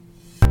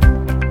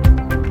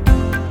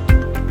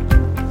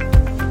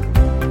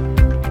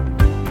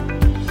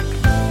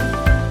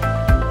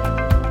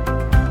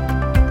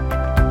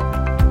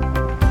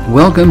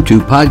Welcome to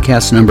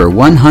podcast number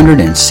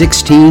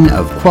 116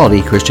 of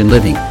Quality Christian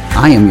Living.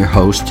 I am your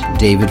host,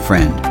 David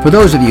Friend. For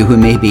those of you who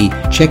may be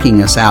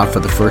checking us out for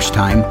the first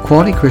time,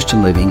 Quality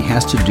Christian Living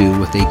has to do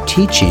with a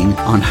teaching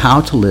on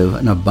how to live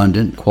an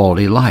abundant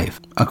quality life.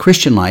 A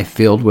Christian life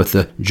filled with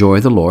the joy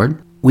of the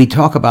Lord. We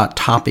talk about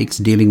topics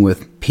dealing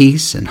with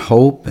peace and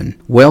hope and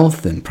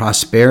wealth and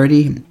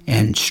prosperity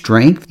and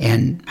strength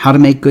and how to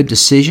make good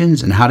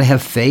decisions and how to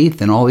have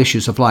faith and all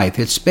issues of life.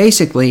 It's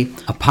basically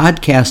a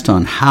podcast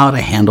on how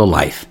to handle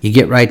life. You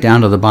get right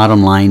down to the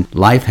bottom line.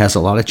 Life has a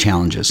lot of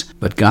challenges,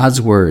 but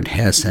God's Word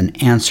has an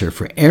answer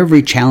for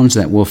every challenge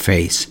that we'll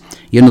face.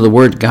 You know, the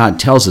Word God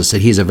tells us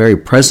that He's a very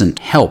present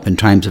help in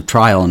times of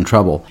trial and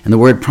trouble. And the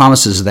Word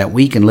promises that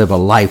we can live a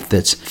life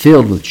that's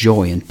filled with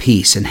joy and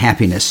peace and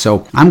happiness.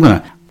 So I'm going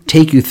to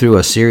take you through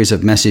a series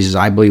of messages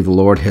I believe the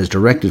Lord has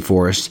directed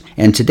for us.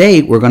 And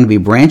today we're going to be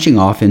branching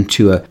off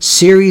into a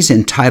series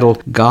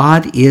entitled,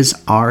 God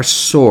is Our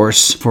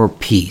Source for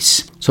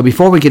Peace. So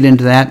before we get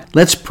into that,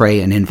 let's pray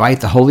and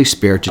invite the Holy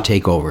Spirit to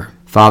take over.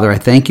 Father, I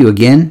thank you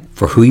again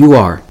for who you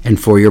are and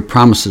for your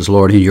promises,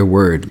 Lord, in your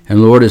word.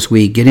 And Lord, as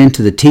we get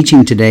into the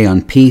teaching today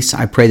on peace,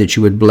 I pray that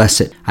you would bless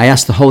it. I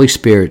ask the Holy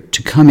Spirit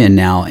to come in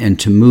now and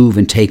to move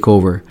and take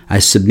over. I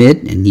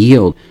submit and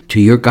yield to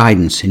your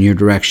guidance and your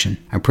direction.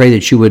 I pray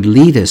that you would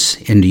lead us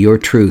into your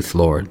truth,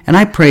 Lord. And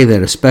I pray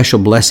that a special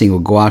blessing will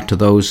go out to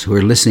those who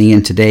are listening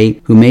in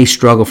today who may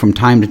struggle from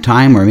time to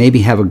time or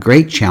maybe have a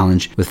great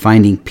challenge with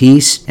finding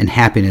peace and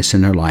happiness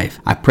in their life.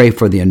 I pray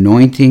for the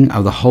anointing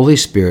of the Holy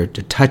Spirit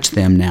to touch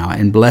them now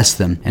and bless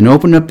them and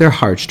open up their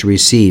hearts to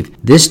receive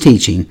this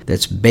teaching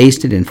that's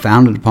based and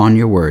founded upon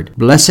your word.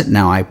 Bless it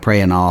now, I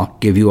pray, and I'll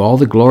give you all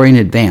the glory in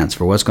advance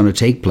for what's going to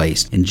take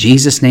place. In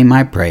Jesus' name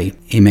I pray,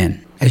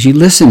 amen. As you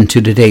listen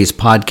to today's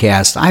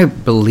podcast, I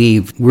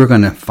believe we're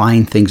going to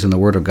find things in the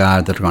Word of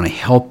God that are going to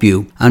help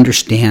you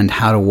understand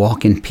how to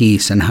walk in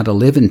peace and how to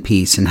live in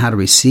peace and how to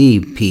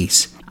receive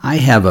peace. I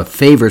have a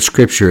favorite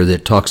scripture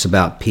that talks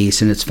about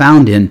peace, and it's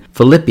found in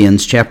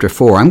Philippians chapter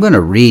 4. I'm going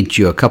to read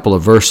you a couple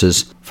of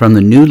verses from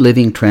the New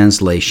Living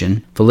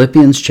Translation.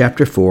 Philippians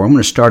chapter 4. I'm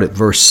going to start at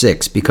verse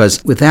 6,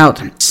 because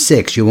without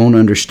 6, you won't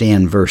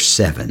understand verse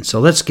 7.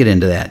 So let's get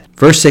into that.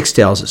 Verse 6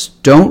 tells us,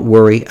 don't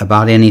worry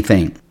about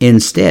anything.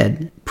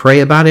 Instead, pray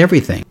about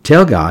everything.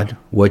 Tell God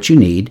what you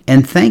need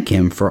and thank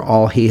Him for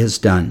all He has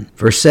done.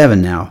 Verse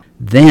 7 now.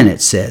 Then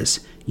it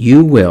says,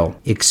 you will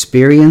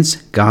experience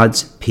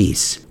God's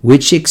peace,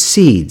 which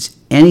exceeds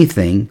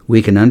anything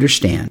we can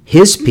understand.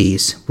 His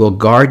peace will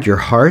guard your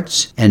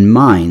hearts and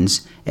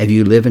minds as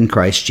you live in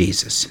Christ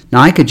Jesus. Now,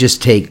 I could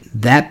just take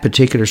that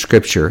particular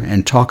scripture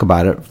and talk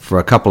about it for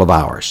a couple of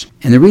hours.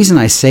 And the reason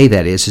I say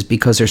that is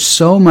because there's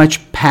so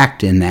much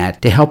packed in that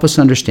to help us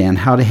understand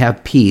how to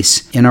have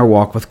peace in our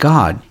walk with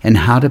God and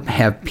how to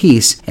have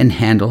peace in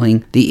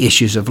handling the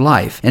issues of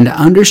life and to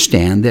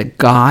understand that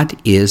God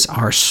is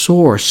our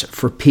source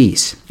for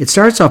peace. It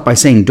starts off by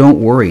saying, don't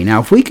worry.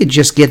 Now, if we could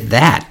just get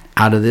that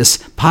out of this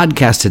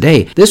podcast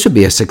today, this would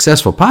be a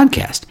successful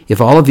podcast.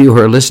 If all of you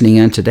who are listening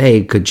in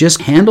today could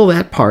just handle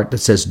that part that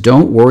says,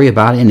 don't worry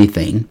about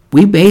anything,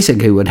 we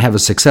basically would have a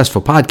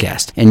successful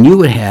podcast. And you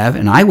would have,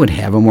 and I would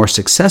have, a more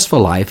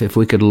successful life if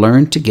we could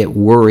learn to get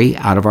worry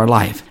out of our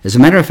life. As a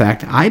matter of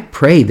fact, I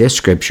pray this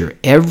scripture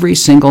every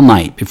single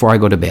night before I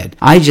go to bed.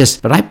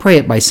 But I pray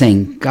it by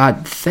saying,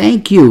 God,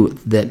 thank you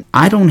that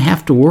I don't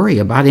have to worry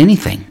about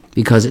anything.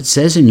 Because it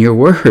says in your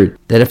word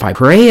that if I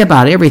pray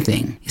about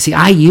everything, you see,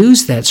 I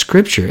use that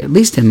scripture, at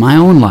least in my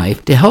own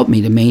life, to help me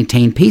to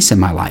maintain peace in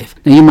my life.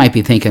 Now, you might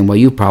be thinking, well,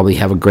 you probably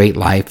have a great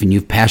life, and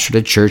you've pastored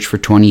a church for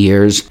 20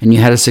 years, and you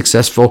had a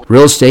successful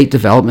real estate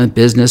development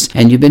business,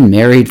 and you've been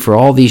married for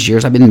all these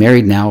years. I've been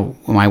married now,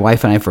 my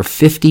wife and I, for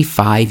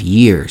 55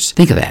 years.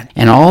 Think of that.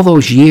 And all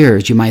those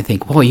years, you might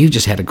think, well, you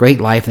just had a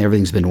great life, and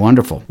everything's been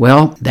wonderful.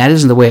 Well, that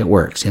isn't the way it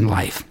works in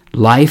life.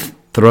 Life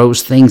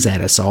throws things at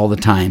us all the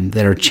time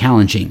that are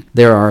challenging.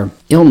 There are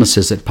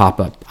illnesses that pop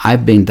up.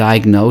 I've been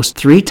diagnosed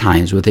 3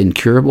 times with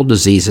incurable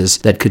diseases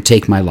that could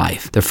take my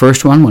life. The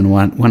first one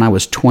when I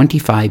was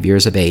 25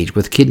 years of age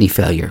with kidney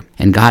failure,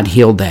 and God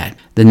healed that.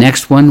 The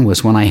next one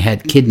was when I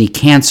had kidney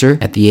cancer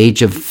at the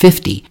age of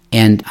 50,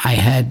 and I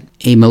had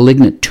a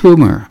malignant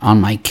tumor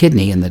on my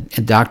kidney, and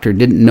the doctor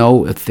didn't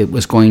know if it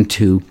was going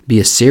to be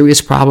a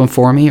serious problem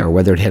for me or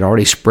whether it had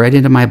already spread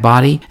into my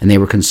body, and they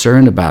were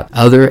concerned about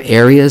other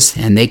areas,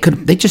 and they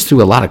just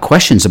threw a lot of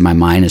questions in my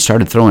mind and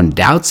started throwing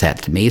doubts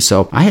at me.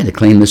 So I had to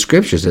claim the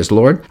scriptures as,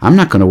 Lord, I'm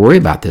not going to worry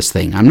about this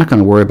thing. I'm not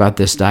going to worry about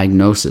this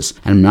diagnosis.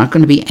 And I'm not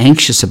going to be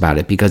anxious about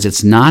it because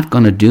it's not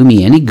going to do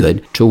me any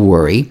good to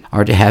worry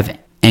or to have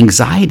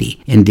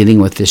anxiety in dealing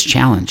with this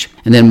challenge.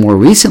 And then more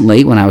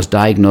recently, when I was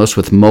diagnosed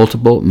with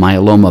multiple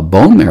myeloma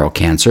bone marrow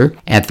cancer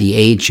at the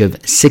age of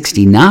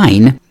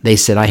 69, they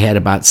said I had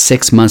about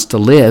 6 months to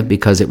live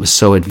because it was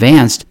so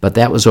advanced, but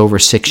that was over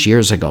 6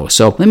 years ago.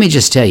 So let me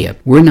just tell you,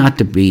 we're not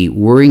to be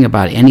worrying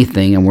about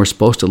anything, and we're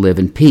supposed to live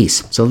in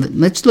peace. So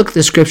let's look at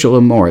the scripture a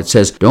little more. It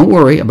says, don't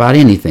worry about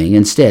anything.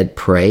 Instead,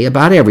 pray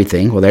about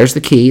everything. Well, there's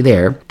the key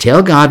there.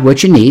 Tell God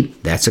what you need.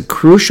 That's a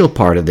crucial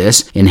part of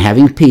this. In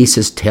having peace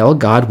is tell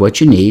God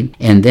what you need,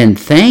 and then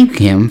thank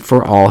Him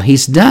for all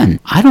He's done.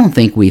 I don't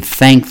think we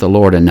thank the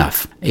Lord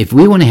enough. If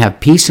we want to have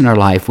peace in our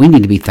life, we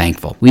need to be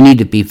thankful. We need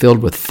to be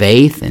filled with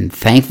faith and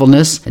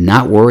thankfulness and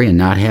not worry and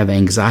not have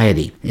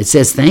anxiety. It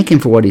says thank Him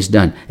for what He's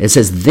done. It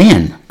says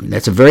then,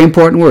 that's a very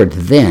important word,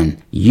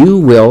 then you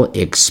will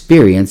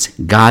experience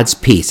God's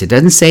peace. It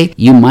doesn't say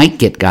you might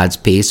get God's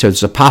peace or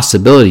there's a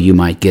possibility you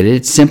might get it.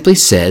 It simply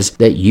says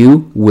that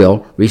you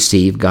will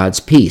receive God's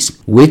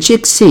peace, which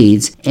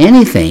exceeds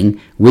anything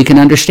we can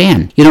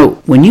understand. You know,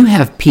 when you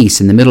have peace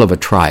in the middle of a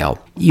trial,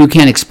 you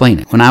can't explain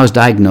it. When I was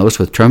diagnosed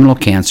with terminal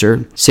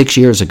cancer 6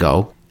 years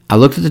ago, I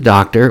looked at the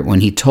doctor.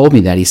 When he told me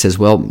that, he says,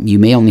 well, you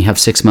may only have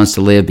 6 months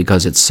to live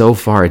because it's so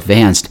far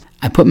advanced.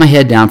 I put my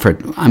head down for,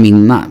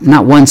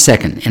 not 1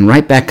 second, and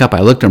right back up.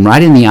 I looked him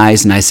right in the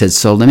eyes and I said,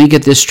 so let me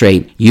get this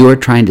straight. You are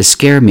trying to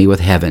scare me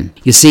with heaven.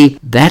 You see,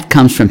 that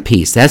comes from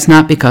peace. That's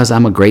not because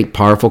I'm a great,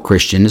 powerful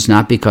Christian. It's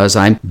not because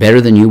I'm better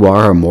than you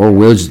are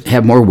or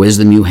have more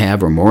wisdom you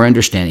have or more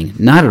understanding.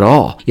 Not at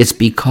all. It's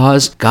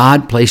because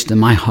God placed in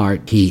my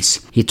heart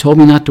peace. He told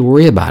me not to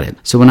worry about it.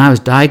 So when I was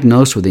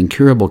diagnosed with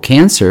incurable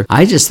cancer,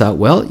 I just thought,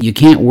 well, you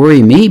can't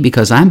worry me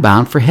because I'm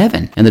bound for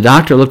heaven. And the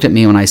doctor looked at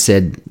me when I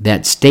said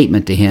that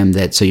statement to him,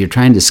 that so you're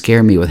trying to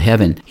scare me with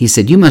heaven. He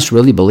said, you must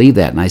really believe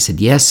that. And I said,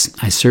 yes,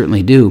 I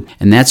certainly do.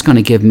 And that's going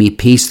to give me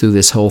peace through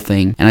this whole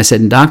thing. And I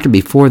said, doctor,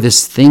 before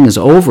this thing is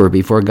over,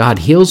 before God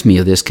heals me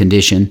of this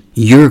condition,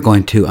 you're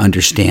going to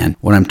understand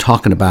what I'm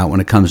talking about when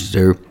it comes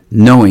to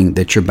knowing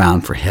that you're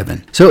bound for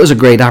heaven. So it was a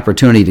great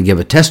opportunity to give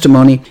a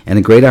testimony and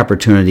a great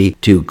opportunity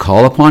to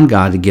call upon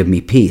God to give me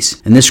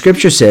peace. And the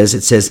scripture says,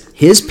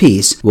 His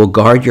peace will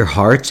guard your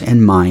hearts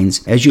and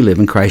minds as you live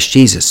in Christ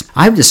Jesus.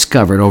 I've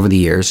discovered over the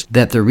years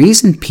that the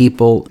reason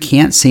people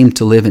can't seem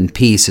to live in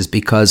peace is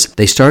because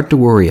they start to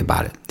worry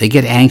about it. They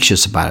get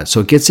anxious about it. So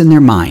it gets in their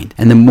mind.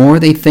 And the more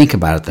they think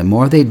about it, the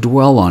more they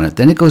dwell on it,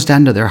 then it goes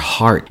down to their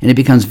heart and it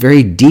becomes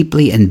very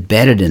deeply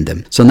embedded in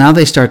them. So now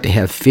they start to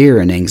have fear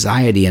and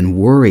anxiety and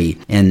worry,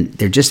 and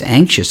they're just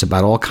anxious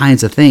about all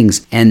kinds of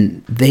things,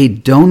 and they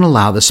don't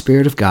allow the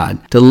Spirit of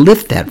God to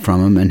lift that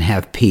from them and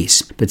have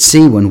peace. But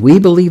see, when we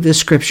believe this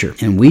scripture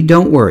and we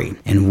don't worry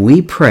and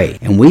we pray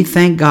and we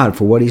thank God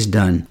for what He's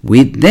done,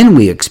 then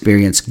we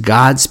experience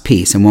God's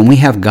peace. And when we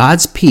have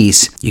God's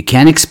peace, you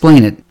can't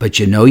explain it, but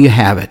you know you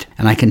have it.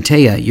 And I can tell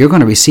you, you're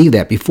going to receive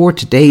that before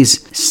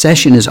today's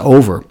session is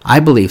over. I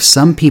believe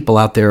some people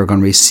out there are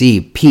going to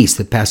receive peace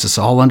that passes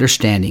all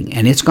understanding,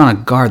 and it's going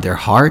to guard their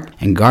heart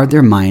and guard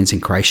their minds in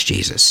Christ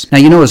Jesus. Now,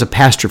 you know, as a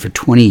pastor for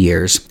 20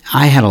 years,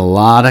 I had a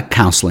lot of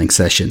counseling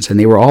sessions, and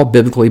they were all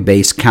biblically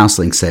based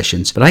counseling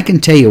sessions. But I can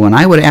tell you, when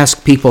I would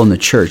ask people in the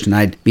church, and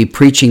I'd be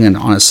preaching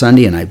on a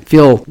Sunday, and I'd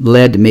feel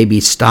led to maybe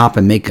stop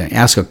and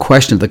ask a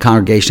question of the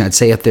congregation, I'd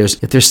say, if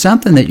there's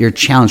something that you're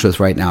challenged with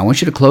right now, I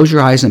want you to close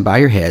your eyes and bow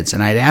your heads.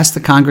 And I'd ask the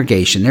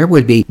congregation, there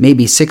would be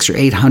maybe 600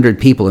 or 800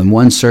 people in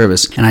one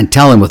service, and I'd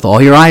tell them, with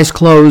all your eyes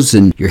closed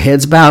and your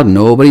heads bowed and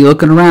nobody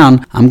looking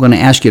around, I'm going to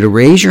ask you to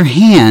raise your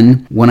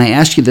hand when I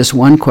ask you this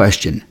one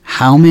question.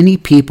 How many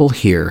people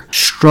here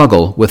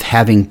struggle with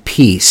having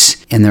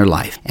peace in their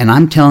life? And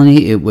I'm telling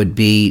you, it would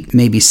be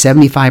maybe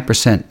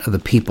 75% of the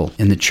people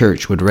in the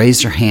church would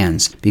raise their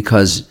hands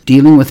because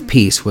dealing with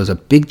peace was a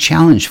big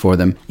challenge for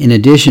them. In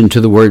addition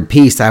to the word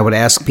peace, I would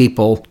ask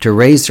people to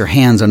raise their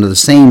hands under the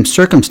same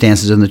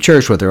circumstances in the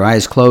church with their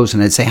eyes closed,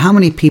 and I'd say, how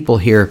many people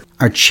here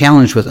are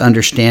challenged with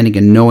understanding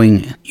and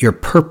knowing your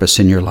purpose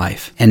in your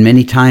life? And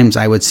many times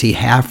I would see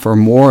half or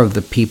more of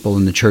the people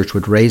in the church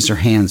would raise their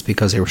hands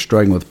because they were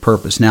struggling with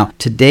purpose. Now,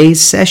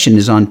 today's session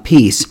is on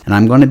peace, and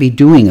I'm going to be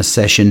doing a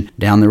session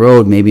down the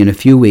road, maybe in a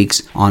few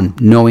weeks, on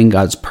knowing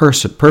God's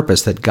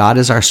purpose, that God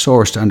is our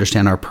source to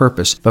understand our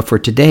purpose. But for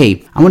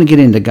today, I want to get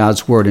into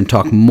God's Word and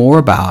talk more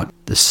about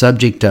the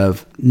subject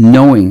of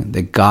knowing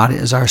that God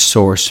is our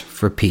source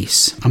for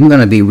peace. I'm going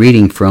to be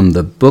reading from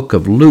the book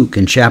of Luke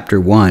in chapter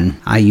 1.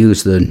 I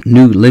use the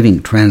New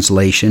Living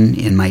Translation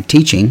in my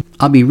teaching.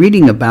 I'll be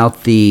reading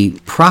about the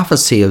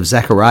prophecy of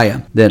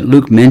Zechariah that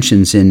Luke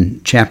mentions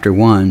in chapter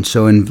 1.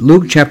 So in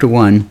Luke chapter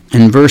 1,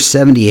 in verse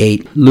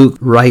 78, Luke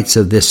writes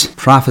of this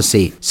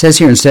prophecy. It says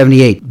here in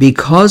 78,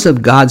 because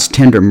of God's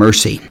tender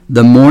mercy,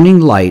 the morning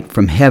light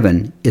from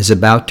heaven is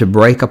about to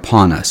break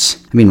upon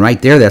us. I mean,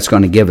 right there, that's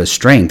going to give us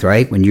strength,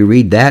 right? When you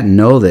read that and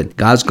know that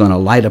God's going to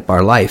light up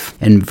our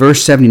life. In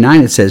verse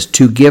 79, it says,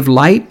 to give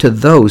light to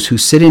those who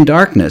sit in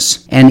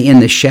darkness and in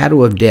the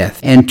shadow of death,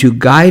 and to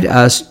guide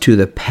us to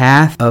the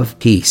path of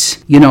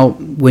peace. You know,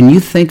 when you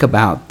think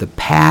about the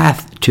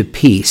path to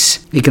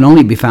peace, it can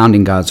only be found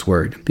in God's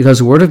Word, because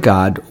the Word of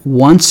God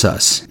wants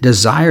us,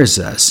 desires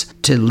us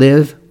to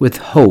live with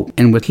hope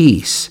and with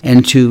peace,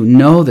 and to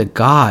know that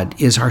God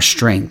is our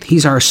strength.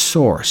 He's our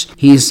source.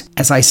 He's,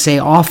 as I say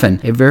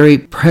often, a very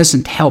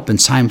present help in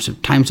times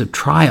of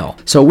trial.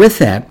 So with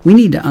that, we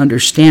need to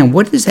understand,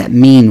 what does that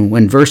mean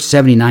when verse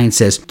 79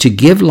 says, to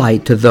give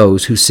light to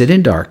those who sit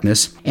in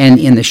darkness and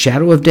in the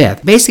shadow of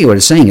death? Basically what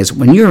it's saying is,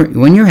 when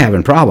you're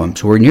having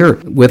problems, when you're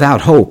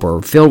without hope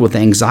or filled with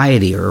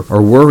anxiety or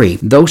worry,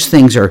 those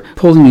things are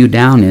pulling you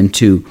down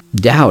into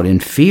doubt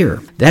and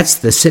fear. That's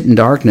the sit in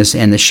darkness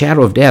and the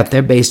shadow of death.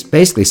 They're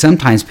basically,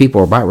 sometimes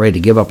people are about ready to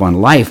give up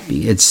on life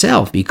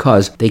itself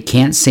because they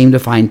can't seem to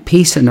find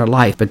peace in their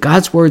life. But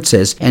God's Word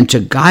says, and to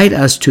guide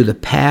us to the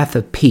path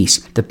of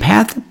peace. The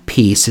path of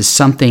peace is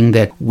something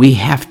that we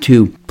have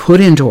to put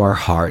into our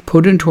heart,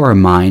 put into our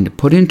mind,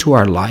 put into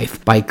our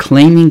life by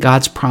claiming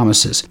God's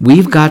promises.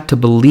 We've got to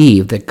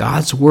believe that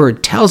God's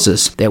Word tells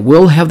us that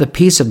we'll have the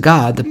peace of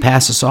God that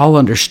passes all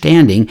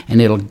understanding,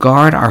 and it'll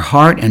guard our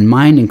heart and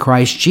mind in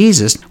Christ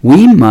Jesus.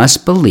 We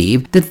must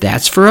believe that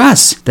that's for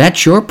us.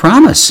 That's your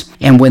promise.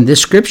 And when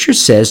this scripture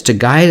says to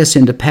guide us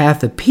into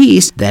path of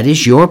peace, that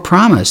is your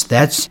promise.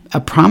 That's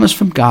a promise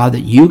from God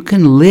that you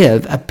can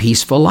live a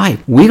peaceful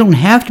life. We don't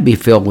have to be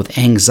filled with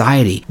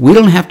anxiety. We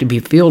don't have to be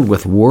filled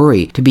with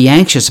worry, to be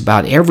anxious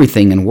about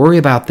everything and worry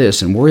about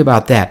this and worry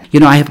about that. You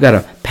know, I have got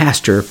a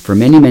pastor for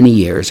many, many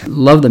years.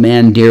 Love the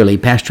man dearly,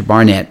 Pastor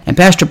Barnett. And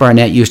Pastor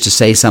Barnett used to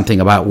say something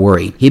about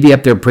worry. He'd be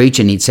up there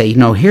preaching. He'd say,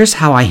 here's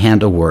how I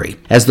handle worry.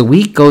 As the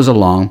week goes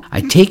along,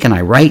 I take and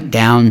I write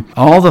down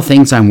all the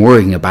things I'm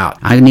worrying about.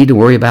 I need to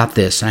worry about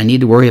this. I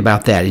need to worry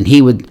about that. And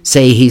he would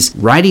say he's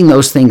writing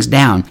those things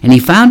down. And he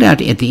found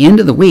out at the end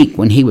of the week,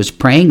 when he was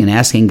praying and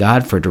asking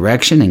God for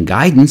direction and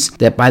guidance,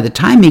 that by the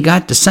time he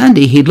got to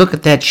Sunday, he'd look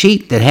at that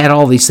sheet that had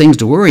all these things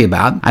to worry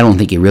about. I don't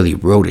think he really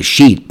wrote a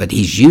sheet, but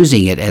he's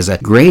using it as a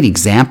great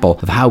example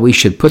of how we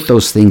should put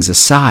those things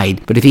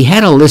aside. But if he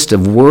had a list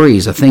of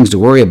worries, of things to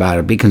worry about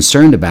or be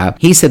concerned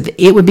about, he said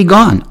it would be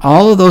gone.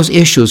 All of those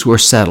issues were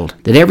settled.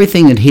 That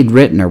everything that he'd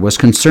written or was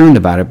concerned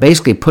about, or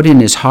basically put in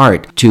his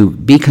heart to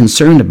be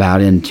concerned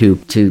about and to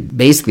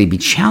basically be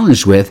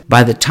challenged with,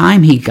 by the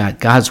time he got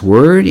God's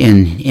Word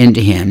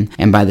into him,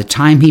 and by the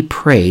time he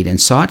prayed and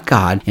sought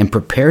God and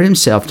prepared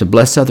himself to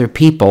bless other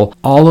people,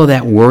 all of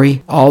that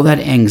worry, all that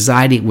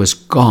anxiety was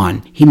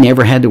gone. He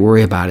never had to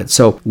worry about it.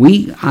 So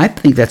I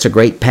think that's a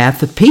great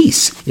path of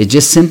peace. It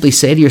just simply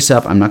say to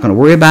yourself, I'm not going to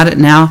worry about it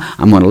now.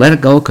 I'm going to let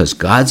it go because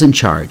God's in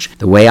charge.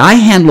 The way I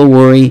handle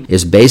worry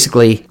is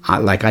basically,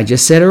 like I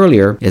just said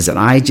earlier, is that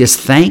I just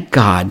thank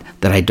God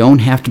that I don't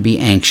have to be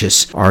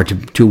anxious or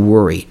to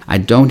worry. I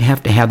don't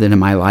have to have that in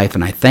my life,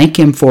 and I thank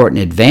Him for it in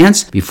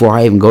advance before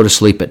I even go to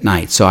sleep at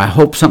night. So I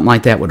hope something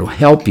like that would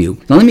help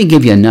you. Now let me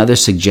give you another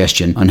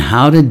suggestion on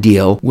how to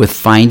deal with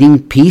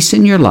finding peace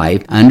in your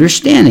life,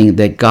 understanding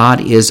that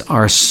God is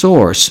our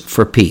source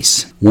for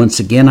peace. Once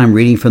again, I'm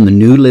reading from the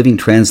New Living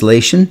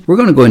Translation. We're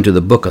going to go into the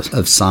book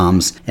of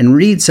Psalms and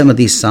read some of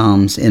these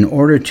Psalms in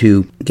order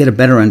to get a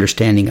better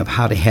understanding of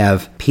how to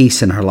have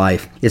peace in our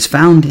life. It's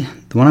found,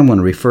 the one I want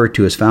to refer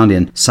to is found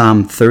in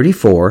Psalm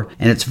 34,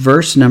 and it's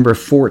verse number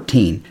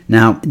 14.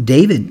 Now,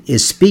 David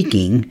is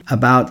speaking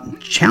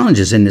about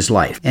challenges in his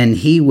life, and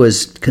he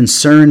was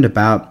concerned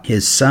about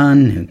his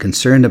son, and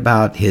concerned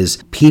about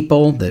his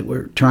people that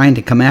were trying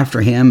to come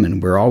after him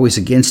and were always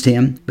against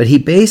him. But he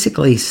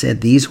basically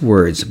said these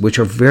words, which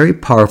are very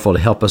powerful to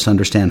help us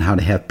understand how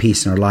to have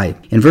peace in our life.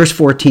 In verse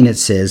 14, it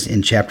says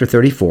in chapter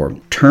 34,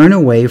 "Turn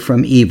away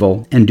from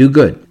evil and do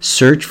good.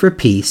 Search for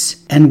peace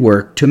and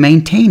work to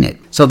maintain it."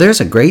 So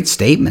there's a great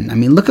statement. I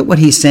mean, look at what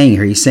he's saying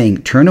here. He's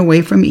saying, turn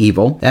away from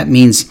evil. That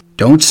means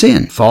don't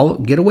sin.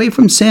 Get away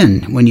from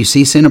sin. When you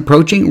see sin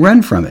approaching,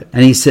 run from it.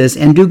 And he says,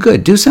 and do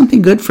good. Do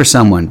something good for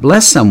someone.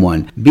 Bless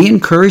someone. Be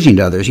encouraging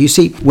to others. You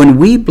see, when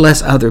we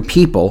bless other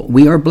people,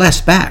 we are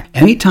blessed back.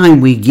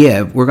 Anytime we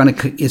give,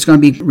 it's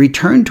going to be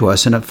returned to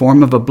us in a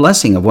form of a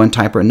blessing of one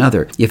type or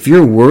another. If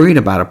you're worried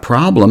about a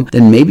problem,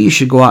 then maybe you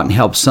should go out and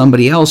help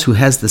somebody else who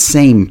has the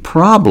same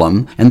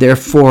problem, and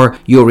therefore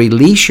you'll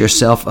release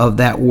yourself of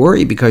that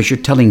worry because you're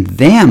telling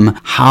them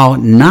how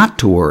not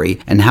to worry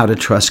and how to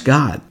trust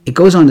God. It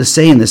goes on to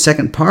say in the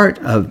second part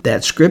of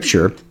that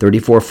scripture,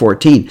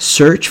 34:14,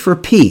 search for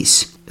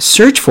peace.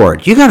 Search for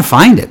it. You got to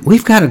find it.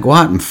 We've got to go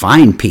out and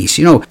find peace.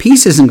 You know,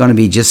 peace isn't going to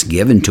be just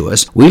given to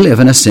us. We live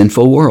in a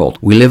sinful world.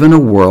 We live in a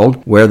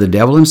world where the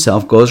devil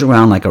himself goes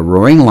around like a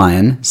roaring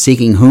lion,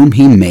 seeking whom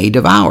he may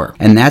devour.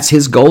 And that's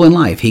his goal in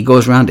life. He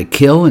goes around to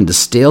kill and to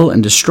steal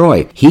and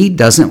destroy. He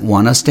doesn't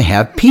want us to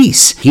have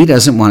peace. He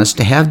doesn't want us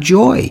to have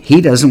joy. He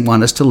doesn't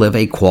want us to live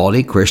a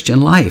quality Christian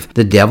life.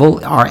 The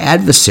devil, our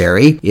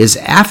adversary, is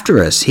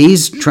after us.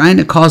 He's trying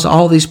to cause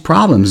all these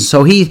problems.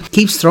 So he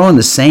keeps throwing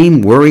the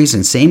same worries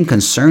and same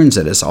concerns concerns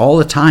at us all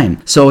the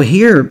time. So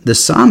here the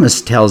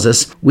psalmist tells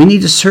us we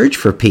need to search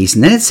for peace.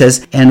 And then it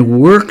says, and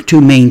work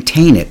to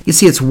maintain it. You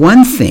see, it's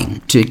one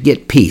thing to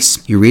get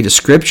peace. You read a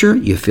scripture,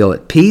 you feel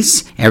at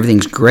peace,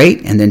 everything's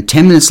great, and then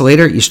 10 minutes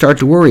later you start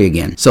to worry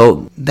again.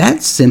 So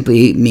that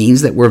simply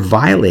means that we're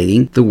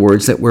violating the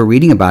words that we're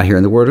reading about here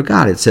in the Word of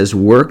God. It says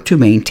work to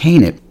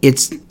maintain it.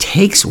 It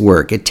takes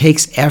work. It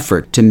takes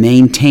effort to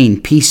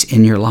maintain peace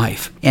in your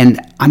life. And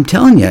I'm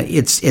telling you,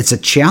 it's a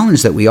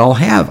challenge that we all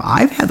have.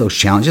 I've had those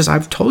challenges.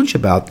 I've told you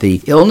about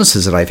the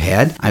illnesses that I've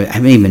had. I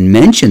haven't even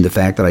mentioned the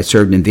fact that I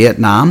served in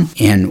Vietnam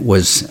and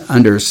was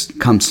under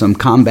some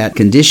combat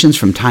conditions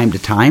from time to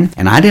time,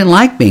 and I didn't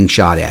like being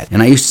shot at.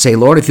 And I used to say,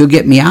 Lord, if you'll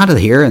get me out of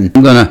here and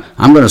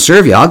I'm gonna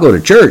serve you, I'll go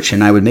to church.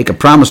 And I would make a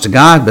promise to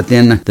God, but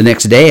then the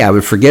next day I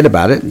would forget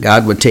about it.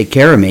 God would take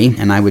care of me,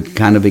 and I would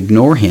kind of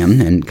ignore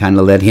him and kind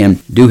of let him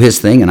do his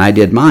thing, and I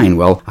did mine.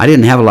 Well, I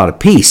didn't have a lot of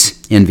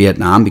peace in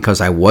Vietnam because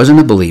I wasn't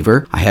a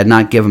believer. I had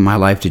not given my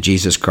life to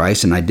Jesus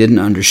Christ, and I didn't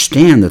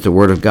understand that the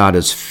Word of God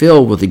is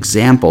filled with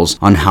examples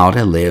on how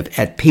to live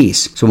at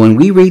peace. So when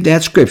we read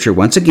that scripture,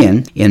 once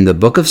again, in the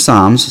book of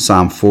Psalms,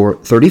 Psalm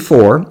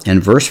 34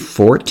 and verse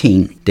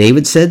 14,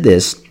 David said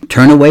this,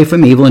 turn away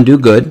from evil and do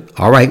good.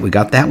 All right, we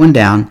got that one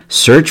down.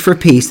 Search for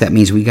peace. That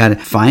means we got to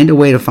find a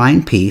way to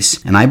find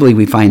peace. And I believe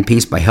we find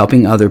peace by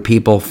helping other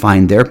people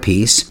find their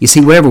peace. You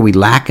see, whatever we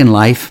lack in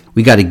life,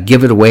 we got to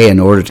give it away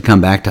in order to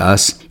come back to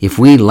us. If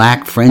we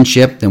lack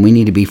friendship, then we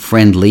need to be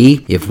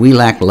friendly. If we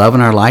lack love in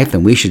our life,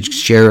 then we should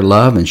share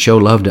love and show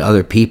love to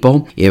other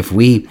people. If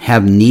we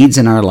have needs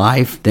in our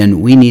life,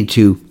 then we need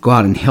to go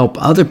out and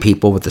help other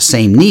people with the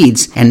same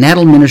needs, and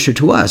that'll minister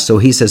to us. So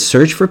he says,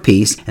 search for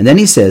peace. And then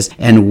he says,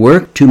 and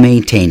work to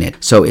maintain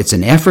it. So it's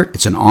an effort,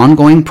 it's an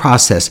ongoing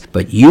process,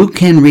 but you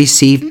can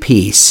receive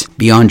peace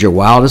beyond your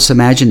wildest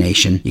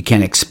imagination. You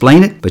can't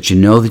explain it, but you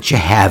know that you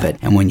have it.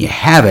 And when you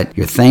have it,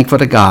 you're thankful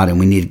to God, and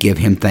we need to give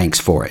him thanks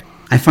for it.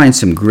 I find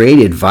some great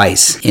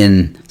advice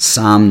in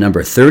Psalm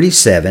number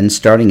 37,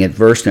 starting at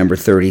verse number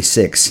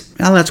 36.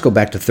 Now let's go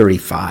back to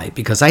 35,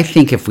 because I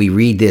think if we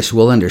read this,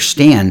 we'll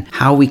understand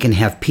how we can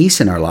have peace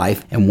in our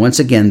life. And once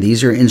again,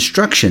 these are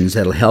instructions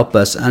that'll help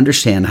us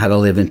understand how to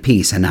live in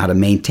peace and how to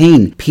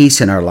maintain peace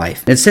in our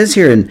life. It says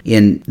here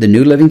in the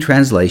New Living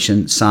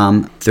Translation,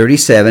 Psalm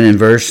 37 and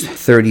verse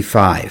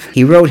 35,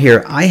 he wrote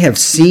here, I have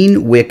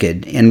seen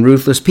wicked and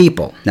ruthless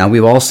people. Now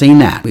we've all seen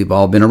that. We've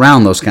all been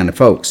around those kind of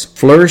folks,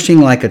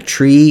 flourishing like a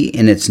tree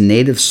in its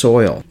native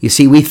soil. You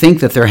see, we think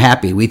that they're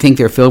happy. We think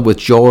they're filled with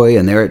joy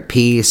and they're at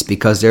peace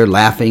because they're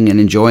laughing and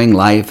enjoying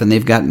life and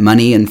they've got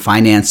money and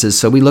finances.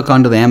 So we look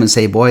onto them and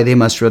say, boy, they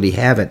must really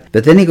have it.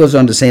 But then he goes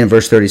on to say in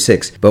verse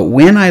 36, but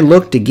when I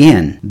looked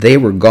again, they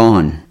were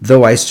gone.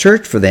 Though I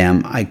searched for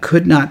them, I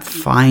could not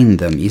find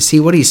them. You see,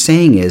 what he's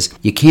saying is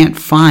you can't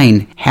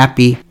find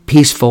happy,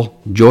 peaceful,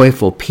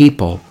 joyful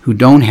people who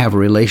don't have a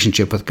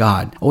relationship with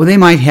God. Oh, they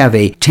might have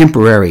a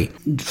temporary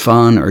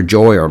fun or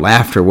joy or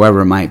laughter,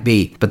 whatever it might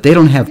be, but they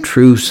don't have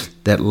truth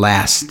that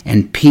lasts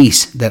and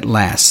peace that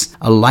lasts,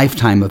 a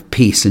lifetime of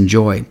peace and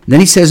joy. Then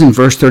he says in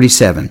verse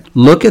 37,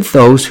 look at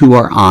those who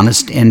are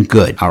honest and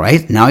good. All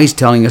right, now he's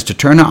telling us to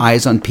turn our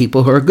eyes on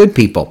people who are good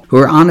people, who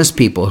are honest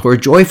people, who are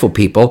joyful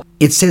people.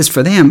 It says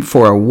for them,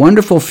 for a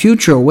wonderful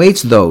future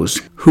awaits those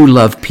who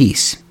love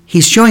peace.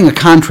 He's showing a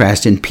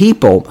contrast in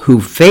people who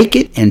fake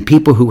it and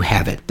people who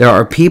have it. There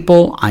are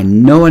people, I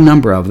know a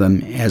number of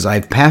them, as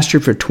I've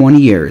pastored for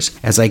 20 years,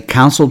 as I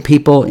counseled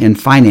people in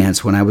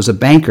finance when I was a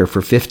banker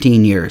for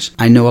 15 years.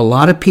 I know a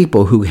lot of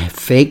people who have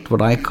faked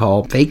what I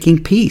call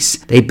faking peace.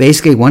 They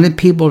basically wanted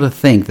people to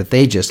think that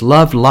they just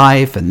loved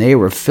life and they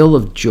were full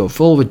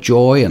with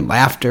joy and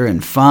laughter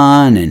and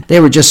fun, and they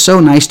were just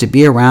so nice to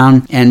be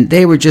around, and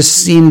they were just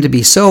seemed to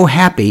be so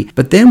happy.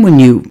 But then when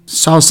you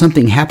saw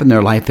something happen in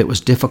their life that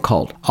was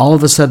difficult, all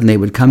of a sudden they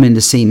would come in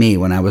to see me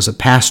when I was a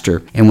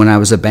pastor and when I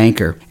was a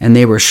banker, and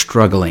they were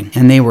struggling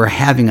and they were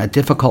having a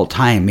difficult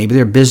time. Maybe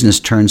their business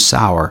turned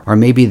sour, or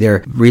maybe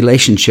their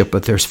relationship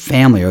with their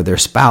family or their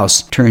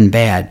spouse turned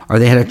bad, or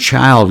they had a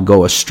child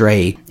go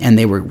astray, and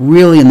they were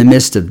really in the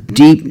midst of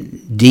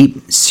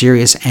deep,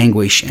 serious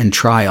anguish and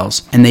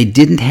trials, and they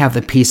didn't have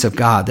the peace of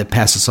God that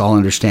passes all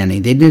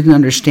understanding. They didn't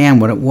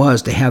understand what it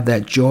was to have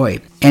that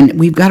joy. And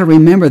we've got to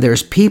remember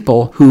there's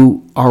people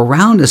who are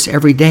around us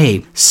every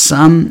day.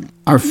 Some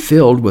are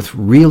filled with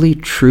really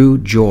true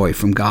joy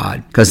from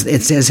God. Because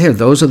it says here,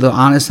 those are the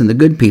honest and the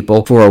good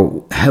people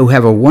who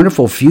have a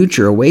wonderful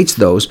future awaits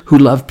those who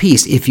love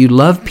peace. If you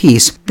love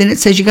peace, then it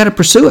says you got to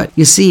pursue it.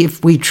 You see,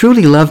 if we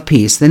truly love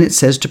peace, then it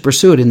says to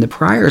pursue it. In the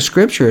prior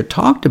scripture, it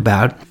talked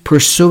about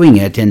pursuing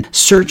it and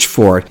search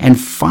for it and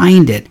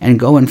find it and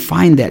go and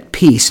find that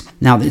peace.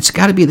 Now, it's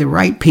got to be the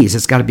right peace.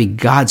 It's got to be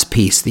God's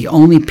peace, the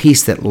only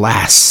peace that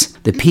lasts,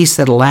 the peace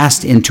that will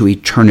last into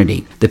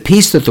eternity. The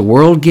peace that the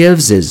world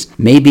gives is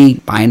maybe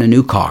buying a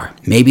new car.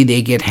 Maybe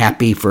they get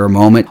happy for a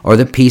moment, or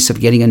the peace of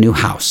getting a new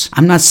house.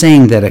 I'm not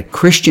saying that a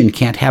Christian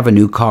can't have a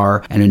new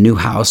car and a new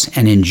house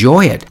and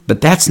enjoy it,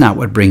 but that's not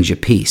what brings you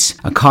peace.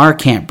 A car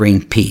can't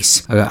bring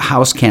peace. A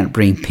house can't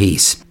bring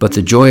peace, but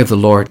the joy of the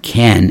Lord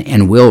can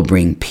and will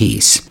bring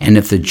peace. And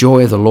if the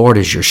joy of the Lord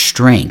is your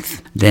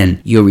strength,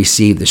 then you'll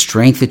receive the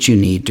strength that you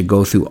need to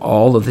go through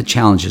all of the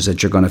challenges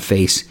that you're going to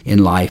face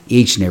in life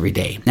each and every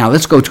day. Now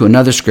let's go to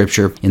another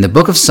scripture in the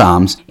book of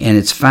Psalms, and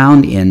it's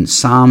found in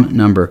Psalm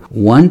number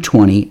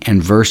 120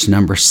 and verse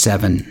number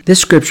 7. This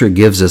scripture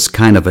gives us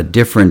kind of a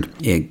different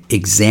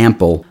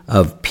example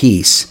of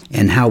peace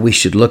and how we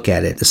should look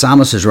at it. The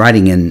psalmist is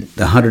writing in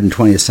the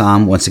 120th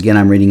Psalm. Once again,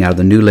 I'm reading out of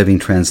the New Living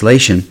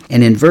Translation.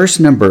 And in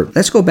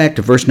let's go back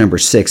to verse number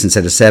 6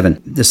 instead of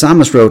 7. The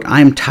psalmist wrote,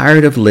 "I am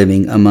tired of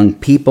living among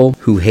people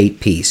who hate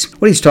peace."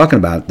 What he's talking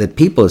about, that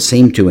people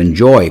seem to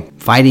enjoy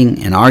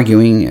fighting and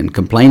arguing and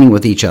complaining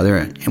with each other.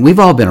 And we've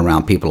all been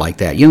around people like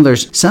that.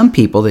 There's some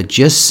people that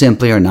just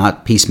simply are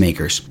not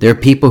peacemakers. They're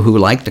people who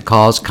like to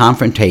cause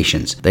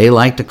confrontations. They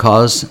like to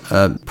cause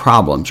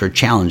problems or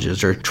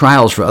challenges or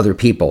trials for other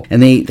people.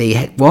 And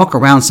they walk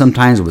around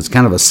sometimes with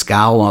kind of a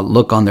scowl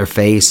look on their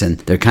face, and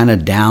they're kind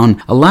of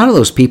down. A lot of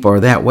those people are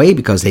that way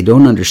because they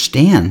don't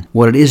understand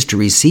what it is to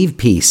receive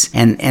peace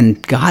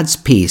and God's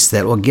peace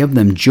that will give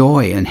them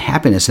joy and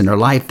happiness in their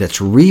life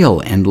that's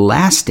real and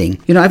lasting.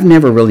 I've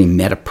never really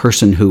met a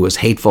person who was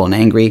hateful and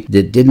angry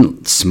that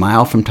didn't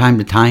smile from time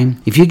to time.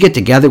 If you get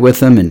together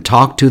with them and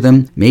talk to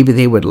them, maybe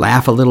they would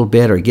laugh a little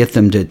bit or get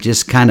them to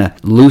just kind of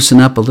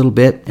loosen up a little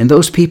bit. And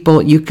those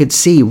people, you could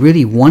see,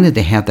 really wanted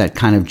to have that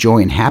kind of joy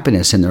and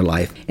happiness in their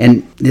life.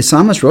 And the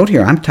psalmist wrote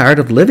here, "I'm tired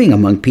of living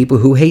among people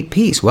who hate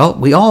peace." Well,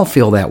 we all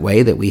feel that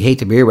way, that we hate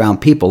to be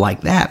around people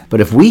like that.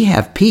 But if we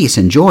have peace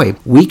and joy,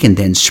 we can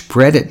then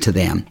spread it to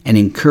them and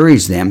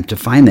encourage them to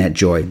find that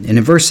joy. And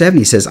in verse 7,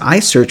 he says, "I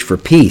search for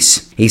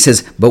peace." He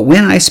says, "But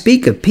when I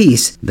speak of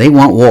peace, they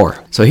want war."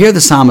 So here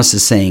the psalmist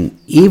is saying,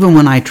 even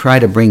when I try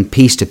to bring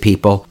peace to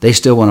people, they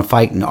still want to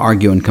fight and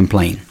argue and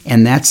complain.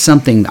 And that's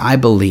something I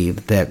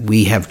believe that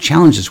we have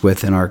challenges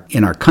with in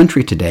our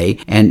country today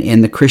and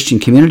in the Christian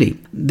community.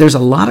 There's a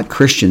lot of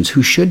Christians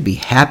who should be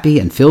happy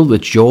and filled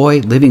with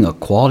joy, living a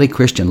quality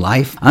Christian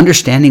life,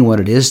 understanding what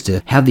it is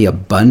to have the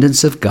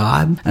abundance of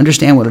God,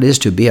 understand what it is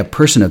to be a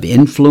person of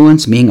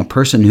influence, being a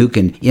person who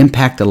can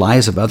impact the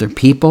lives of other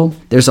people.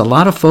 There's a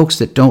lot of folks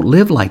that don't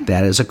live like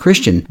that as a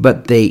Christian,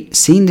 but they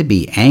seem to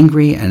be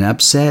angry and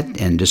upset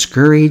and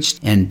discouraged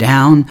and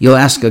down. You'll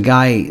ask a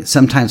guy,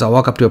 sometimes I'll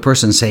walk up to a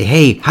person and say,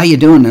 "Hey, how you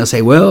doing?" And they'll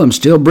say, "Well, I'm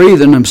still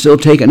breathing, I'm still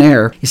taking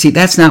air." You see,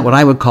 that's not what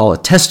I would call a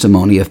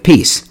testimony of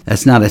peace.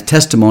 That's not a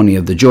testimony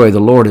of the joy of the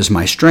Lord is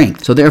my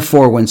strength. So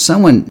therefore, when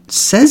someone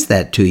says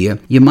that to you,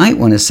 you might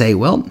want to say,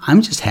 "Well,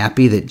 I'm just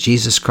happy that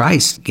Jesus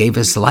Christ gave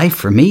his life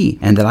for me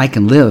and that I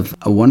can live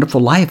a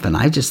wonderful life. And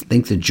I just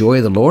think the joy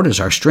of the Lord is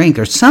our strength,"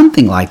 or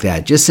something like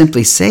that. Just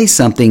simply say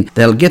something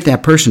that'll get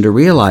that person to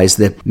realize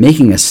that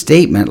making a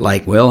statement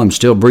like, "Well, I'm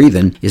still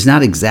breathing," is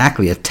not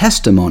exactly a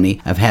testimony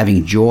of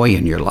having joy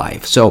in your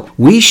life. So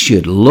we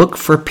should look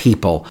for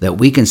people that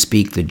we can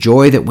speak the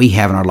joy that we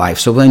have in our life.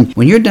 So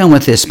when you're done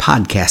with this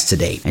podcast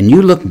today and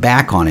you look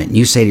back on it and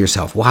you say to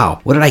yourself, "Wow,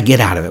 what did I get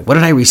out of it? What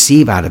did I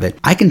receive out of it?"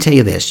 I can tell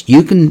you this,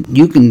 you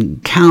can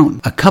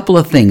count a couple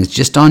of things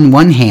just on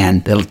one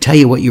hand that'll tell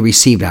you what you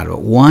received out of it.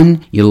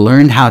 One, you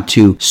learned how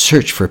to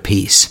search for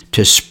peace,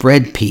 to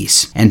spread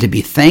peace, and to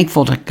be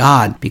thankful to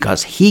God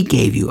because he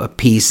gave you a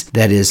peace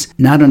that is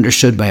not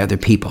understood by other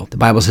people. The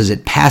Bible says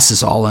it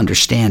passes all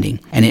understanding,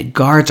 and it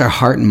guards our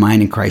heart and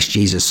mind in Christ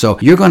Jesus. So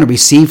you're going to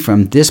receive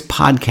from this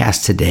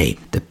podcast today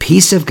the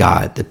peace of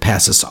God that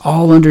passes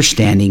all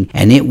understanding,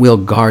 and it will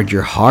guard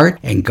your heart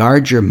and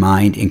guard your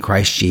mind in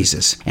Christ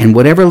Jesus. And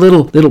whatever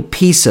little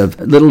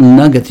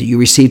nugget that you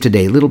receive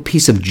today, little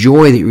piece of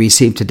joy that you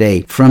receive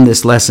today from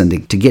this lesson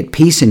to get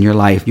peace in your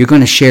life, you're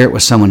going to share it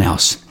with someone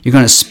else. You're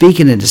going to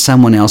speak it into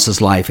someone else's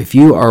life. If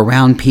you are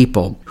around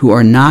people who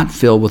are not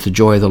filled with the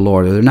joy of the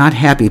Lord, or they're not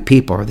happy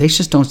people, or they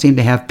just don't seem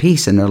to have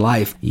peace in their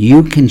life,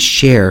 you can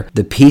share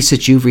the peace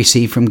that you've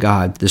received from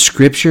God, the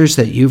scriptures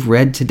that you've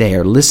read today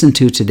or listened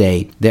to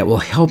today that will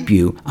help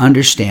you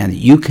understand that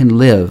you can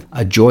live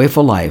a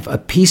joyful life, a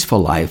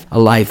peaceful life, a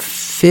life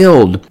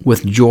filled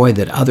with joy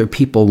that other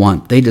people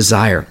want, they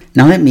desire.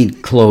 Now let me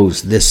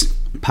close this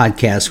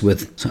podcast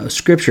with a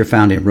scripture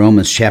found in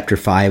Romans chapter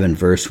 5 and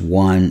verse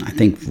 1, I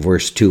think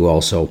verse 2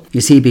 also.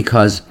 You see,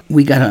 because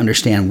we got to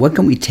understand, what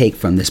can we take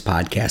from this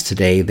podcast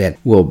today that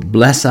will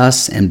bless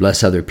us and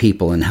bless other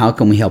people, and how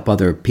can we help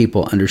other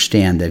people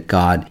understand that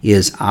God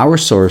is our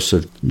source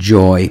of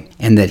joy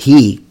and that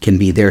he can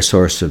be their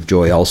source of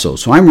joy also.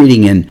 So I'm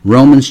reading in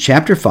Romans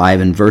chapter 5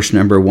 and verse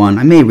number 1.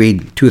 I may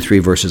read 2 or 3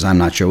 verses, I'm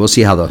not sure. We'll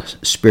see how the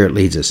Spirit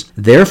leads us.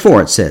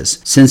 Therefore, it says,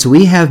 since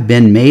we have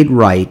been made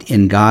right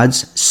in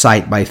God's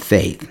sight by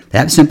faith.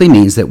 That simply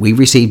means that we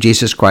received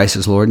Jesus Christ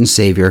as Lord and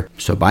Savior.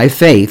 So by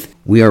faith,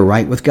 we are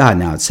right with God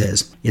now, it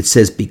says. It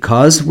says,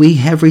 because we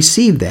have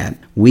received that,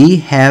 we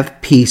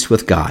have peace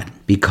with God,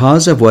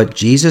 because of what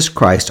Jesus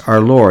Christ our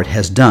Lord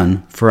has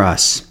done for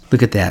us.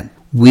 Look at that.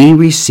 We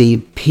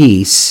receive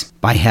peace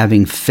by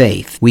having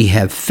faith. We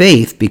have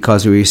faith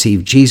because we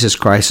receive Jesus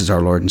Christ as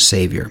our Lord and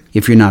Savior.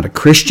 If you're not a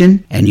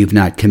Christian and you've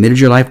not committed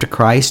your life to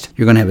Christ,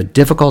 you're going to have a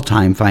difficult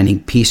time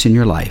finding peace in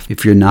your life.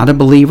 If you're not a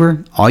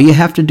believer, all you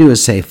have to do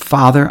is say,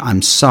 Father,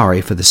 I'm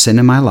sorry for the sin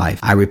in my life.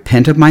 I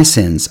repent of my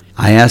sins.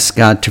 I ask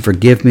God to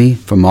forgive me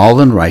from all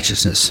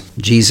unrighteousness.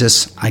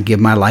 Jesus, I give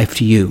my life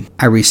to you.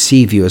 I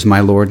receive you as my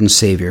Lord and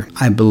Savior.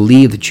 I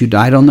believe that you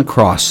died on the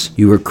cross.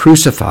 You were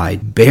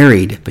crucified,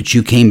 buried, but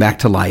you came back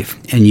to life,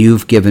 and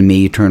you've given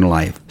me eternal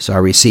life. So I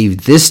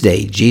receive this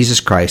day Jesus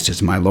Christ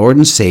as my Lord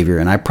and Savior,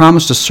 and I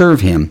promise to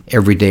serve him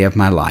every day of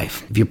my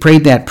life. If you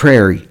prayed that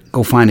prayer,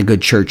 go find a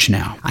good church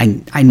now.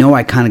 I know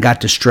I kind of got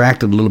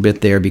distracted a little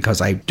bit there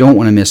because I don't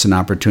want to miss an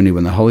opportunity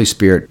when the Holy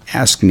Spirit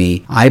asks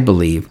me, I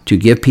believe, to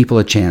give people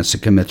a chance to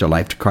commit their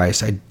life to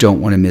Christ. I don't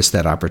want to miss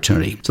that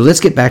opportunity. So let's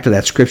get back to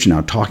that scripture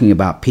now, talking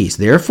about peace.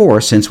 Therefore,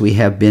 since we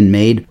have been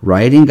made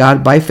right in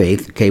God by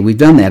faith, okay, we've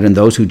done that, and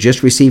those who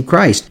just received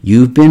Christ,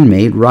 you've been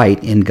made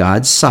right in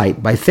God's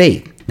sight by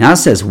faith. Now it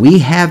says we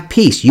have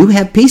peace. You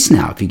have peace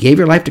now if you gave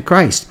your life to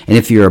Christ. And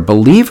if you're a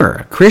believer,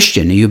 a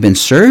Christian, and you've been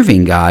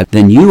serving God,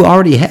 then you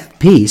already have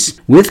peace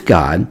with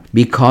God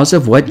because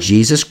of what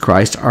Jesus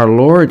Christ our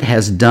Lord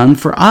has done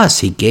for us.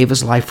 He gave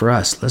his life for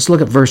us. Let's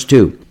look at verse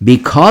 2.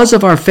 Because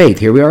of our faith,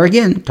 here we are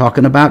again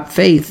talking about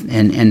faith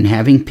and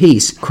having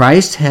peace,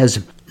 Christ has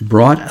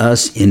brought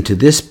us into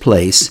this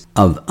place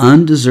of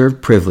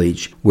undeserved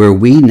privilege where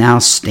we now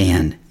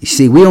stand. You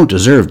see, we don't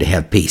deserve to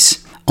have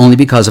peace. Only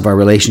because of our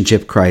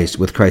relationship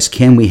with Christ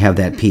can we have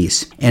that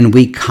peace. And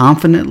we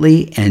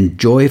confidently and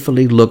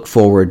joyfully look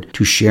forward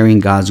to sharing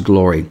God's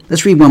glory.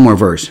 Let's read one more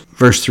verse.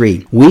 Verse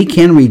 3. We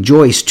can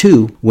rejoice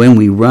too when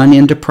we run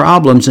into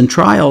problems and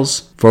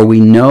trials, for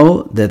we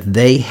know that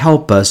they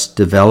help us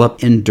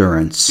develop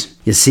endurance.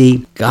 You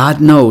see, God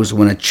knows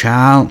when a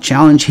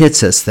challenge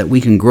hits us that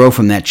we can grow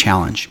from that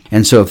challenge.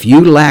 And so if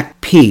you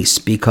lack peace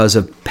because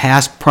of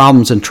past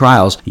problems and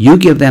trials, you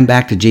give them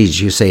back to Jesus.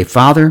 You say,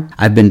 Father,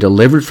 I've been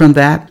delivered from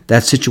that.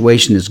 That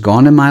situation is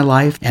gone in my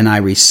life, and I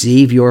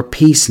receive your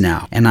peace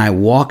now. And I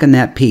walk in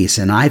that peace.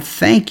 And I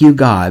thank you,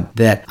 God,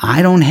 that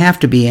I don't have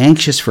to be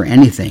anxious for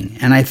anything.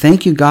 And I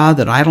thank you, God,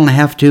 that I don't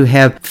have to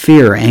have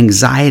fear,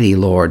 anxiety,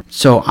 Lord.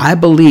 So I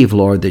believe,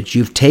 Lord, that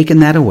you've taken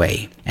that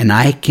away, and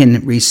I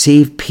can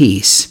receive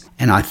peace.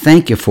 And I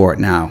thank you for it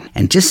now.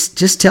 And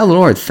just tell the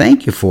Lord,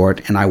 thank you for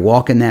it, and I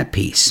walk in that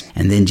peace.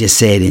 And then just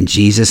say it in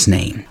Jesus'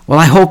 name. Well,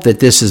 I hope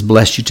that this has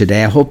blessed you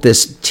today. I hope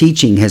this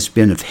teaching has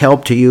been of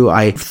help to you.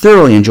 I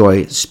thoroughly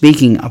enjoy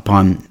speaking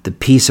upon the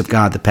peace of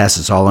God that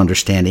passes all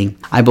understanding.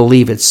 I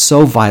believe it's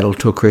so vital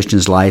to a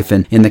Christian's life.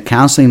 And in the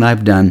counseling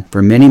I've done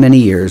for many, many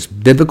years,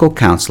 biblical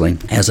counseling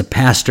as a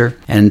pastor,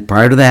 and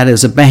prior to that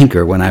as a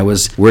banker when I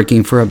was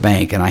working for a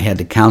bank, and I had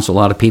to counsel a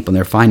lot of people in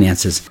their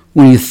finances.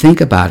 When you think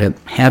about it,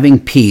 having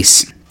peace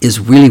is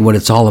really what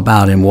it's all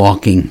about in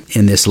walking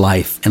in this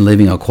life and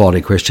living a quality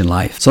Christian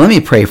life. So let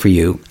me pray for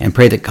you and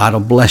pray that God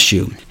will bless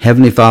you.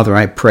 Heavenly Father,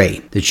 I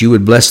pray that you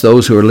would bless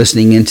those who are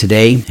listening in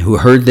today, who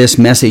heard this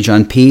message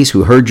on peace,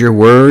 who heard your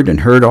word and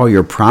heard all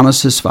your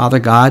promises, Father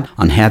God,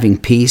 on having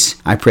peace.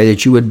 I pray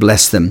that you would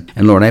bless them.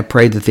 And Lord, I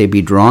pray that they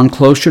be drawn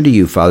closer to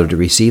you, Father, to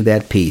receive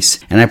that peace.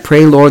 And I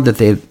pray, Lord,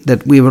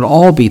 that we would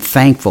all be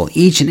thankful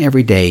each and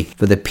every day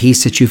for the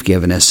peace that you've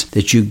given us,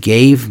 that you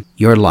gave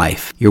your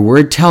life. Your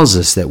word tells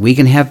us that we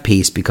can have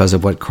peace because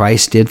of what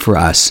Christ did for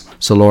us.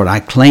 So Lord, I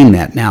claim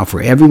that now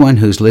for everyone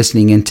who's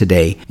listening in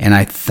today, and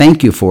I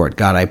thank you for it.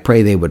 God, I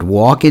pray they would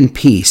walk in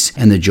peace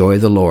and the joy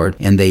of the Lord,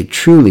 and they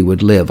truly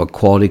would live a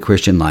quality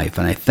Christian life.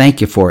 And I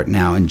thank you for it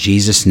now in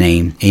Jesus'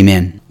 name.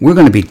 Amen. We're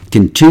going to be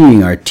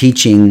continuing our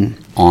teaching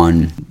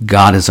on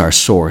God as our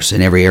source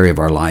in every area of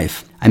our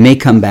life. I may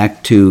come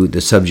back to the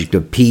subject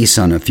of peace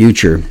on a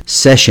future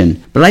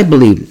session, but I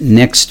believe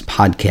next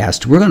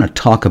podcast we're going to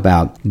talk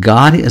about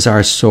God is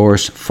our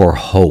source for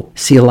hope.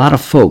 See, a lot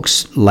of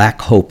folks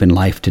lack hope in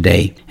life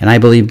today, and I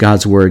believe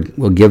God's Word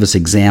will give us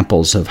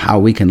examples of how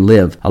we can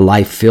live a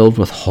life filled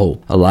with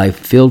hope, a life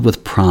filled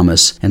with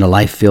promise, and a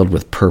life filled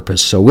with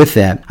purpose. So with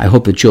that, I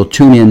hope that you'll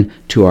tune in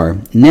to our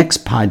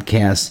next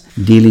podcast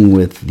dealing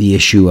with the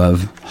issue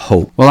of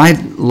hope. Well,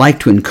 I'd like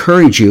to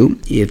encourage you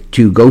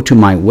to go to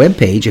my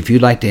webpage if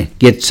you'd like to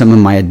get some of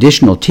my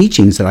additional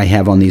teachings that I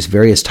have on these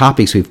various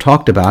topics we've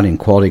talked about in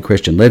Quality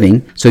Christian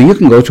Living. So you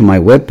can go to my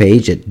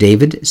webpage at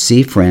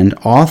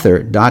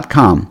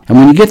davidcfriendauthor.com. And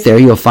when you get there,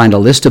 you'll find a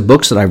list of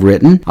books that I've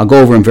written. I'll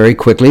go over them very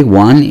quickly.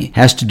 One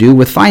has to do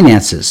with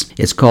finances.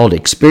 It's called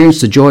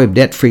Experience the Joy of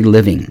Debt-Free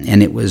Living,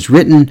 and it was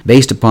written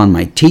based upon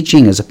my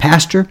teaching as a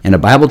pastor and a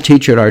Bible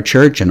teacher at our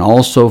church, and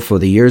also for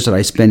the years that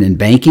I spent in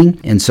banking.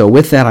 And so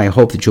with that, I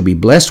hope that you'll be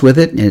blessed with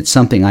it, and it's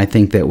something I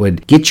think that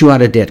would get you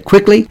out of debt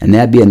quickly, and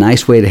that'd be a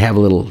nice way to have a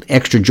little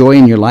extra joy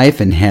in your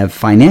life and have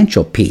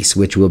financial peace,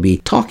 which we'll be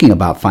talking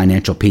about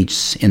financial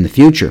peace in the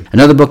future.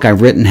 Another book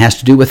I've written has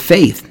to do with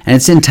faith, and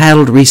it's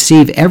entitled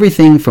Receive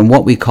Everything from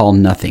What We Call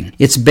Nothing.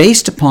 It's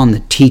based upon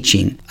the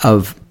teaching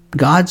of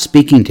God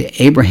speaking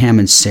to Abraham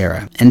and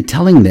Sarah and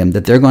telling them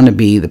that they're going to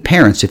be the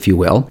parents, if you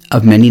will,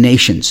 of many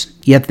nations.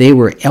 Yet they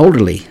were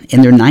elderly,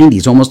 in their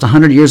 90s, almost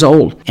 100 years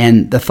old,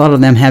 and the thought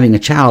of them having a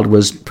child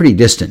was pretty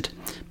distant.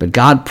 But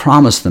God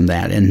promised them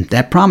that, and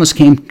that promise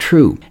came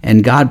true.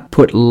 And God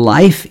put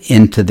life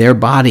into their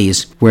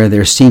bodies where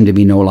there seemed to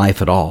be no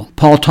life at all.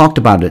 Paul talked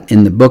about it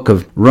in the book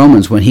of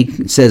Romans when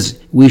he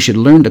says we should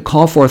learn to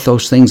call forth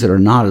those things that are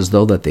not as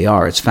though that they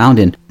are. It's found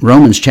in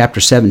Romans chapter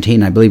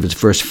 17, I believe it's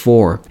verse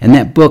 4. And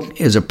that book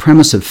is a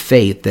premise of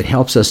faith that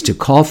helps us to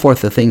call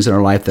forth the things in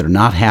our life that are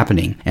not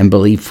happening and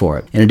believe for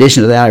it. In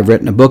addition to that, I've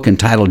written a book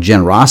entitled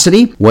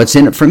Generosity. What's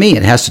in it for me?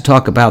 It has to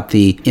talk about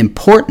the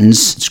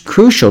importance. It's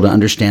crucial to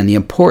understand the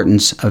importance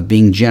of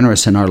being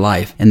generous in our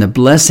life and the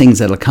blessings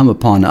that will come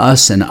upon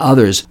us and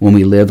others when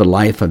we live a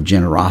life of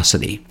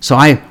generosity. So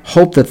I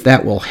hope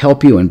that will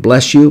help you and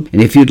bless you.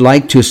 And if you'd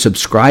like to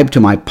subscribe to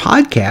my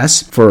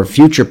podcast for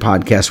future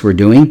podcasts we're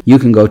doing, you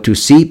can go to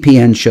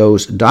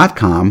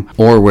cpnshows.com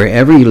or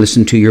wherever you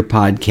listen to your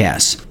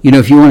podcasts. You know,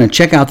 if you want to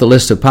check out the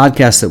list of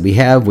podcasts that we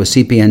have with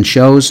CPN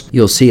Shows,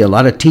 you'll see a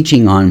lot of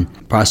teaching on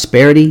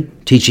prosperity,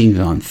 teachings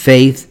on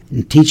faith,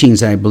 and teachings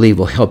that I believe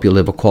will help you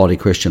live a quality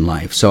Christian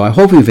life. So I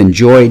hope you've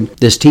enjoyed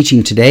this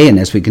teaching today, and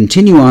as we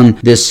continue on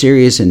this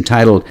series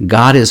entitled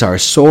God is Our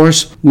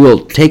Source,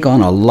 we'll take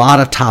on a lot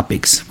of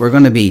topics. We're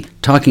going to be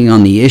talking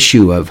on the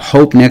issue of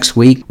hope next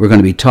week. We're going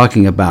to be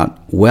talking about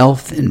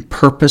wealth and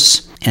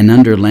purpose and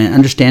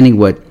understanding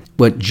what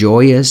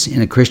joy is in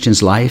a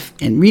Christian's life,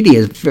 and really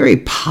a very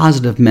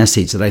positive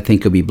message that I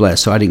think will be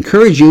blessed. So I'd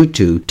encourage you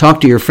to talk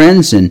to your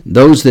friends and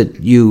those that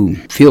you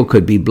feel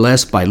could be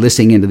blessed by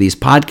listening into these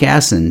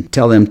podcasts and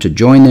tell them to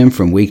join them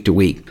from week to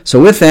week.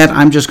 So with that,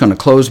 I'm just going to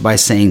close by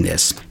saying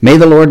this. May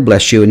the Lord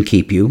bless you and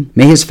keep you.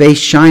 May his face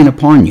shine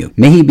upon you.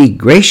 May he be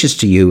gracious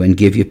to you and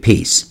give you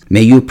peace.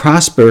 May you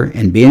prosper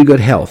and be in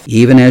good health,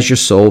 even as your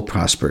soul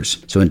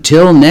prospers. So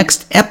until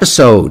next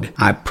episode,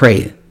 I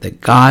pray that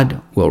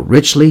God will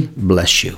richly bless you.